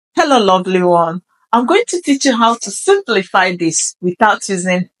Hello, lovely one. I'm going to teach you how to simplify this without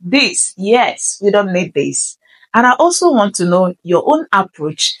using this. Yes, we don't need this. And I also want to know your own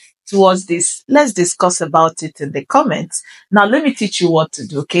approach towards this. Let's discuss about it in the comments. Now, let me teach you what to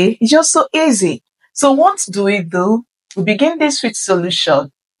do, okay? It's just so easy. So what do? We begin this with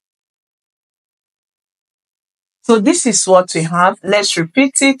solution. So this is what we have. Let's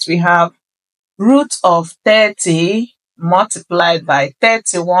repeat it. We have root of 30 multiplied by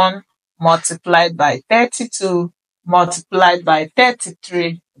 31 multiplied by 32 multiplied by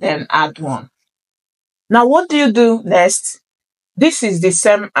 33, then add 1. Now what do you do next? This is the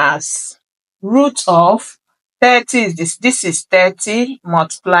same as root of 30 is this is 30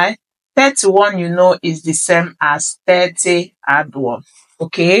 multiply 31, you know, is the same as 30 add 1.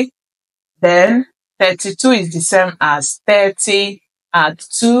 Okay, then 32 is the same as 30 add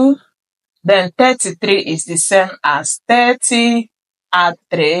 2. Then 33 is the same as 30 add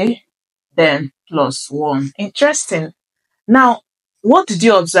 3, then plus 1. Interesting. Now, what did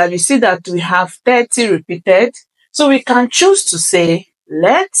you observe? You see that we have 30 repeated. So we can choose to say,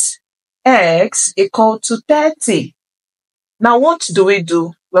 let x equal to 30. Now, what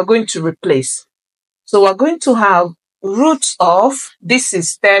do? We're going to replace. So we're going to have root of, this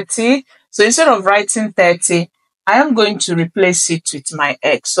is 30. So instead of writing 30, I am going to replace it with my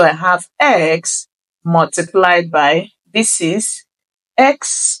x. So I have x multiplied by, this is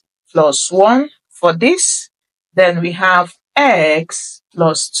x plus 1 for this. Then we have x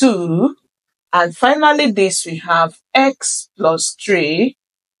plus 2. And finally this we have x plus 3.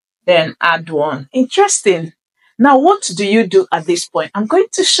 Then add 1. Interesting. Now what do you do at this point? I'm going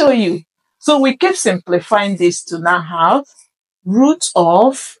to show you. So we keep simplifying this to now have root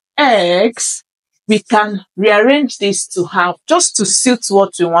of x. We can rearrange this to have, just to suit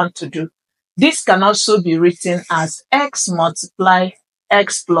what we want to do. This can also be written as x multiply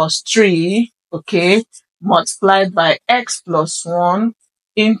x plus 3, okay, multiplied by x plus 1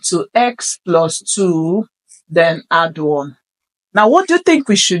 into x plus 2, then add 1. Now, what do you think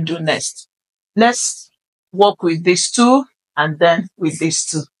we should do next? Let's work with these two and then with these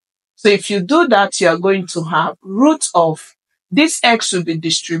two. So if you do that, you are going to have root of this x will be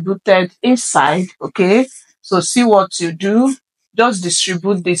distributed inside, okay? So see what you do. Just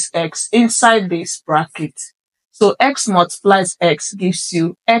distribute this x inside this bracket. So x multiplies x gives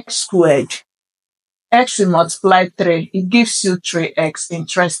you x squared. X will multiply 3, it gives you 3x.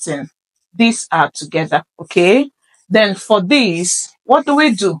 Interesting. These are together, okay? Then for this, what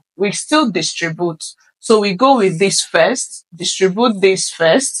do? We still distribute. So we go with this first, distribute this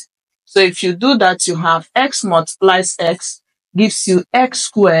first. So if you do that, you have x multiplies x gives you x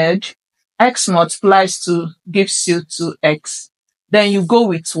squared. X multiplies 2 gives you 2x. Then you go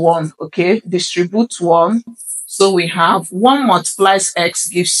with 1, okay? Distribute 1. So we have 1 multiplies x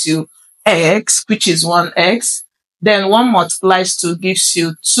gives you x, which is 1x. Then 1 multiplies 2 gives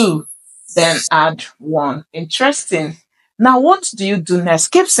you 2. Then add 1. Interesting. Now what do you do next?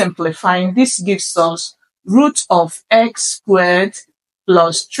 Keep simplifying. This gives us root of x squared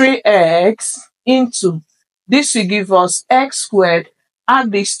plus 3x into, this will give us x squared.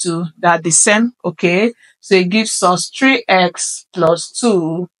 Add these two, they're the same, okay? So it gives us 3x plus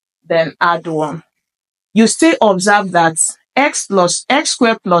 2, then add 1. You still observe that x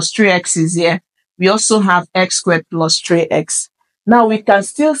squared plus 3x is here. We also have x squared plus 3x. Now we can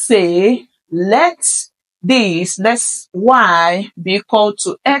still say, let y be equal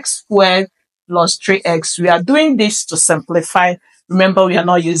to x squared plus 3x. We are doing this to simplify. Remember, we are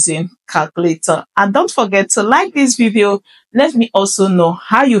not using calculator. And don't forget to like this video. Let me also know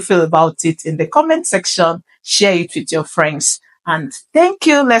how you feel about it in the comment section. Share it with your friends. And thank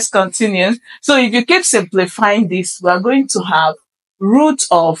you. Let's continue. So if you keep simplifying this, we are going to have root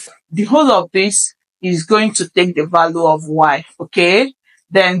of the whole of this is going to take the value of y, okay?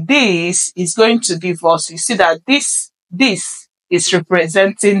 Then this is going to give us, you see that this is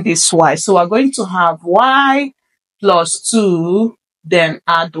representing this y. So we're going to have y plus 2, then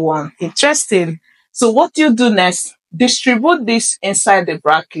add 1. Interesting. So what you do next, distribute this inside the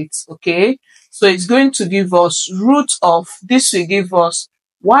brackets, okay? So it's going to give us root of, this will give us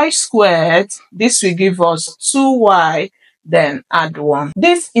y squared, this will give us 2y, then add 1.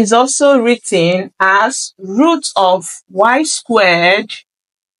 This is also written as root of y squared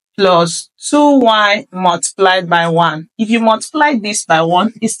plus 2y multiplied by 1. If you multiply this by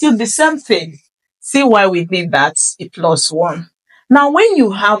 1, it's still the same thing. See why we did that? A plus 1. Now, when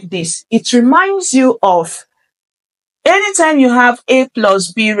you have this, it reminds you of anytime you have a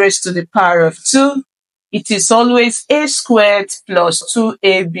plus b raised to the power of 2, it is always a squared plus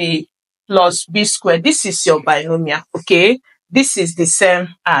 2ab plus b squared. This is your binomial, okay? this is the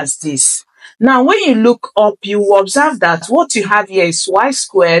same as this. Now, when you look up, you will observe that what you have here is y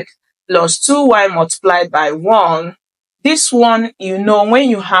squared plus 2y multiplied by 1. This one, you know, when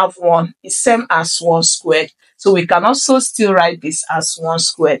you have 1, is same as 1 squared. So we can also still write this as 1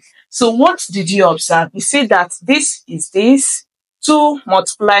 squared. So what did you observe? You see that this is this. 2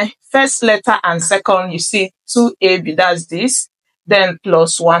 multiply first letter and second, you see 2ab, that's this, then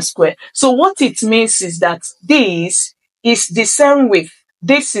plus 1 square. So what it means is that this is the same with,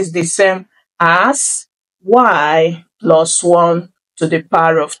 this is the same as y plus 1 to the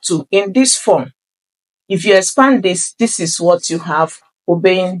power of 2 in this form. If you expand this, this is what you have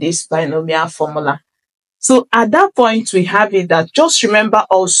obeying this binomial formula. So at that point, we have it that just remember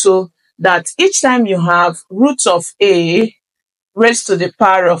also that each time you have root of a raised to the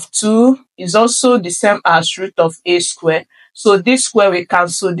power of 2 is also the same as root of a square. So this square will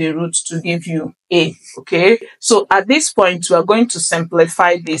cancel the root to give you a, okay? So at this point, we are going to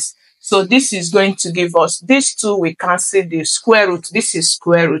simplify this. So this is going to give us, this 2 will cancel the square root, this is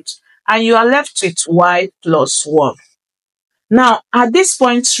square root, and you are left with y plus 1. Now, at this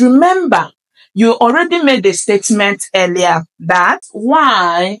point, remember, you already made a statement earlier that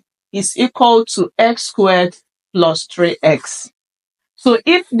y is equal to x squared plus 3x. So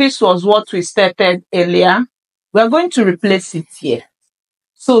if this was what we stated earlier, we are going to replace it here.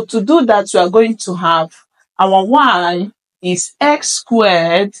 So to do that, we are going to have our y is x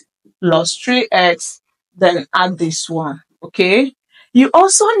squared plus 3x, then add this one, okay? You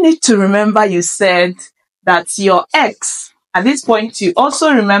also need to remember you said that your x, at this point, you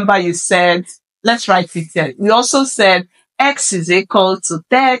also remember you said, let's write it here. We also said x is equal to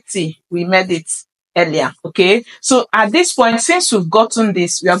 30. We made it earlier, okay? So at this point, since we've gotten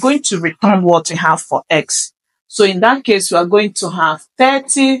this, we are going to return what we have for x. So in that case, we are going to have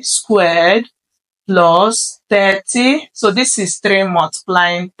 30 squared plus 30. So this is 3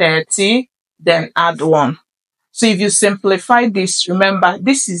 multiplying 30, then add 1. So if you simplify this, remember,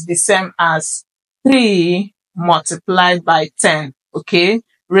 this is the same as 3 multiplied by 10, okay?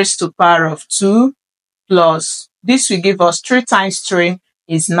 Raised to power of 2 plus, this will give us 3 times 3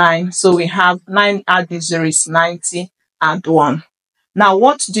 is 9. So we have 9 add the 0 is 90, add 1. Now,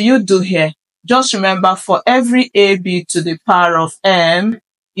 what do you do here? Just remember, for every ab to the power of m,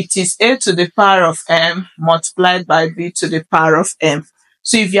 it is a to the power of m multiplied by b to the power of m.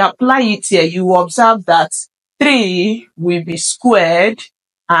 So if you apply it here, you will observe that 3 will be squared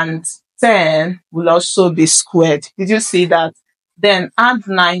and 10 will also be squared. Did you see that? Then add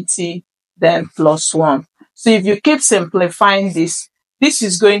 90, then plus 1. So if you keep simplifying this, this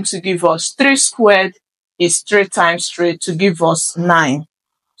is going to give us 3 squared is 3 times 3 to give us 9.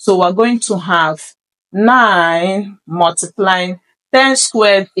 So we're going to have 9 multiplying 10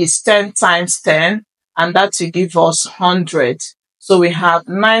 squared is 10 times 10, and that will give us 100. So we have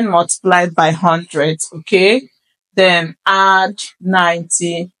 9 multiplied by 100, okay? Then add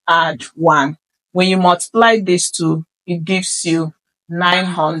 90, add 1. When you multiply these two, it gives you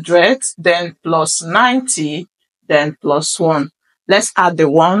 900, then plus 90, then plus 1. Let's add the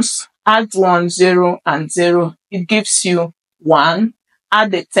ones. Add 1, 0, and 0. It gives you 1.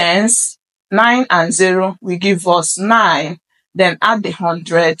 Add the tens. 9 and 0 will give us 9. Then add the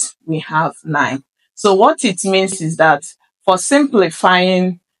 100, we have 9. So what it means is that for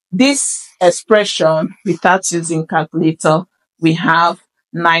simplifying this expression without using calculator, we have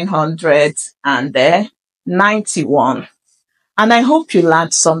 991. And I hope you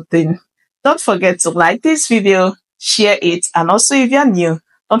learned something. Don't forget to like this video, share it, and also if you're new,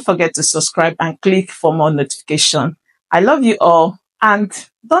 don't forget to subscribe and click for more notification. I love you all, and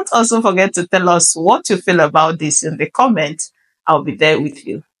don't also forget to tell us what you feel about this in the comments. I'll be there with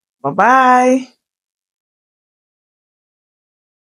you. Bye-bye.